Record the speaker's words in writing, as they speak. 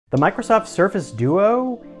The Microsoft Surface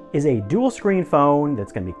Duo is a dual screen phone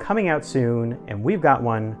that's going to be coming out soon, and we've got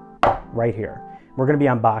one right here. We're going to be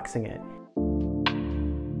unboxing it.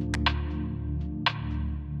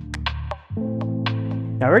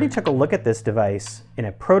 Now, I already took a look at this device in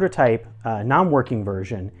a prototype, non-working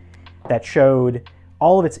version that showed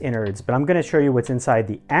all of its innards, but I'm going to show you what's inside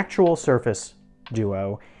the actual Surface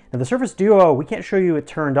Duo. Now, the Surface Duo, we can't show you it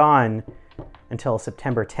turned on until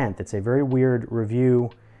September 10th. It's a very weird review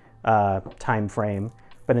time frame,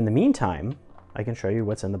 but in the meantime, I can show you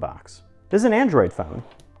what's in the box. This is an Android phone,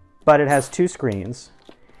 but it has two screens,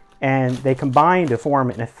 and they combine to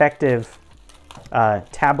form an effective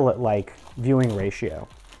tablet-like viewing ratio.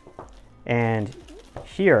 And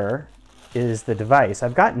here is the device.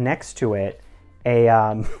 I've got next to it a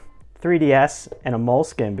 3DS and a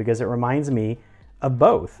Moleskine because it reminds me of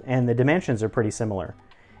both, and the dimensions are pretty similar.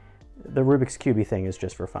 The Rubik's Cube thing is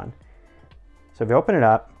just for fun. So if you open it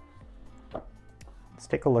up, let's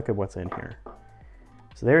take a look at what's in here.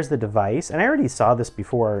 So there's the device, and I already saw this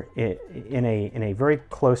before in a very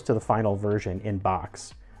close to the final version in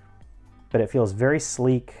box, but it feels very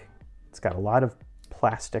sleek. It's got a lot of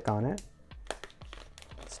plastic on it.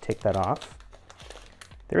 Let's take that off.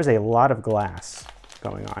 There's a lot of glass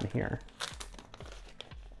going on here.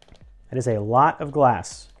 It is a lot of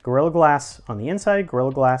glass. Gorilla Glass on the inside,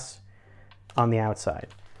 Gorilla Glass on the outside.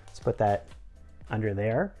 Let's put that under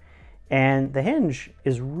there. And the hinge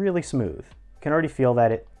is really smooth. You can already feel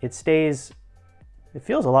that it stays, it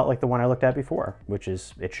feels a lot like the one I looked at before, which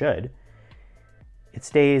is, it should. It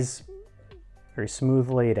stays very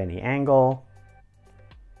smoothly at any angle.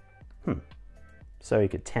 So you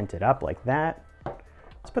could tent it up like that.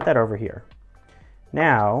 Let's put that over here.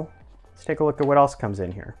 Now, let's take a look at what else comes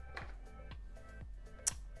in here.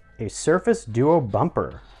 A Surface Duo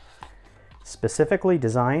bumper, specifically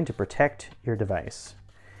designed to protect your device.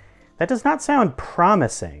 That does not sound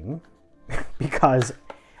promising because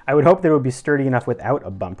I would hope that it would be sturdy enough without a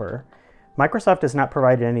bumper. Microsoft has not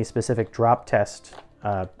provided any specific drop test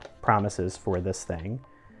promises for this thing,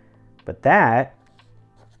 but that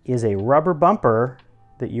is a rubber bumper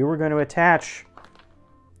that you were going to attach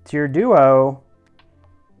to your Duo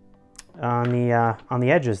on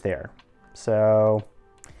the edges there. So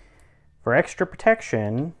for extra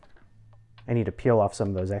protection, I need to peel off some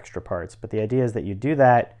of those extra parts, but the idea is that you do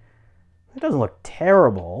that. It doesn't look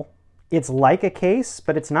terrible. It's like a case,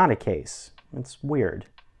 but it's not a case. It's weird.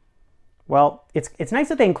 Well, it's nice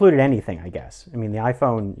that they included anything, I guess. I mean, the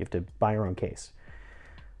iPhone, you have to buy your own case.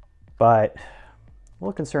 But a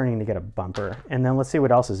little concerning to get a bumper. And then let's see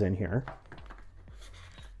what else is in here.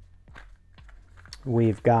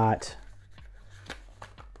 We've got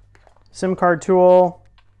SIM card tool.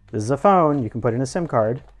 This is a phone. You can put in a SIM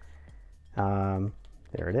card.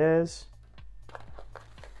 There it is.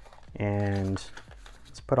 And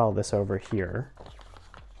let's put all this over here.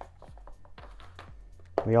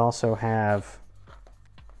 We also have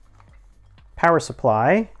power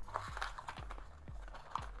supply.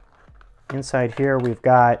 Inside here we've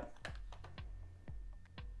got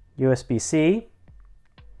USB-C.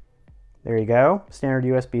 There you go, standard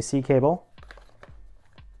USB-C cable.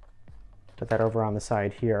 Put that over on the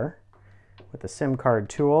side here with the SIM card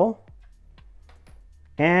tool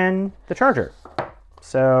and the charger.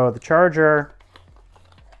 So the charger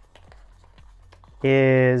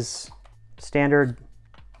is standard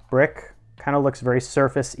brick, kind of looks very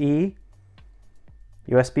Surface-y,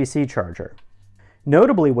 USB-C charger.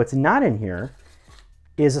 Notably, what's not in here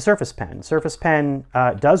is a Surface Pen. Surface Pen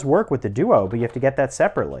does work with the Duo, but you have to get that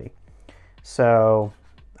separately. So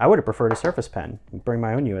I would have preferred a Surface Pen, bring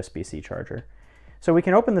my own USB-C charger. So we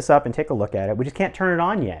can open this up and take a look at it. We just can't turn it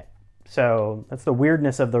on yet. So that's the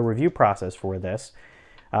weirdness of the review process for this.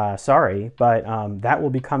 Sorry, but that will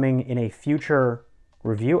be coming in a future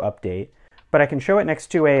review update. But I can show it next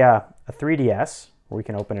to a 3DS, where we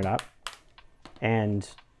can open it up. And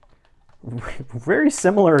very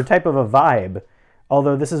similar type of a vibe,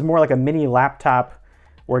 although this is more like a mini laptop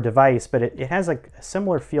or device, but it has like a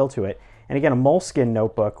similar feel to it. And again, a Moleskine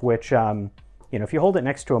notebook, which, you know, if you hold it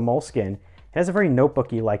next to a Moleskine, it has a very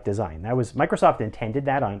notebooky-like design. That was, Microsoft intended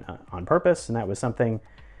that on purpose, and that was something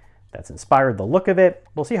that's inspired the look of it.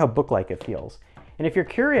 We'll see how book-like it feels. And if you're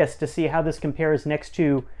curious to see how this compares next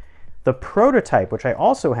to the prototype, which I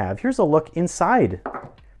also have, here's a look inside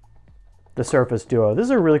the Surface Duo. This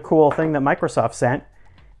is a really cool thing that Microsoft sent.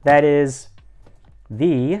 That is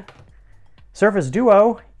the Surface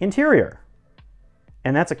Duo interior.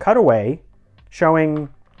 And that's a cutaway showing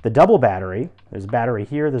the double battery. There's a battery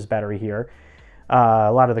here, there's a battery here.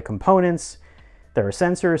 A lot of the components. There are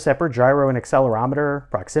sensors, separate gyro and accelerometer,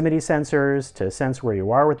 proximity sensors to sense where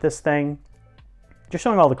you are with this thing. Just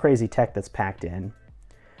showing all the crazy tech that's packed in.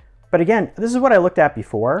 But again, this is what I looked at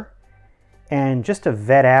before. And just to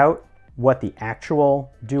vet out what the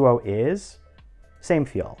actual Duo is, same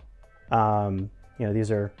feel. You know,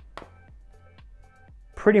 these are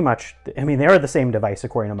pretty much, I mean, they are the same device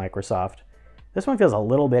according to Microsoft. This one feels a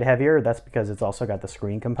little bit heavier. That's because it's also got the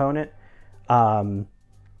screen component.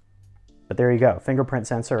 But there you go, fingerprint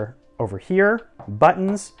sensor over here,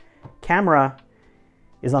 buttons, camera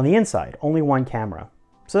is on the inside, only one camera.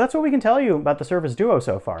 So that's what we can tell you about the Surface Duo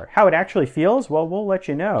so far. How it actually feels, well, we'll let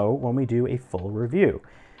you know when we do a full review.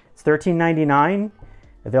 It's $13.99,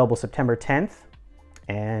 available September 10th,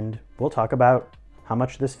 and we'll talk about how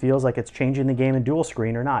much this feels like it's changing the game in dual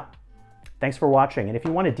screen or not. Thanks for watching, and if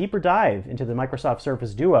you want a deeper dive into the Microsoft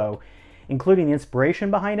Surface Duo, including the inspiration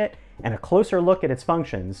behind it and a closer look at its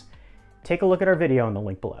functions, take a look at our video in the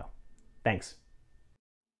link below. Thanks.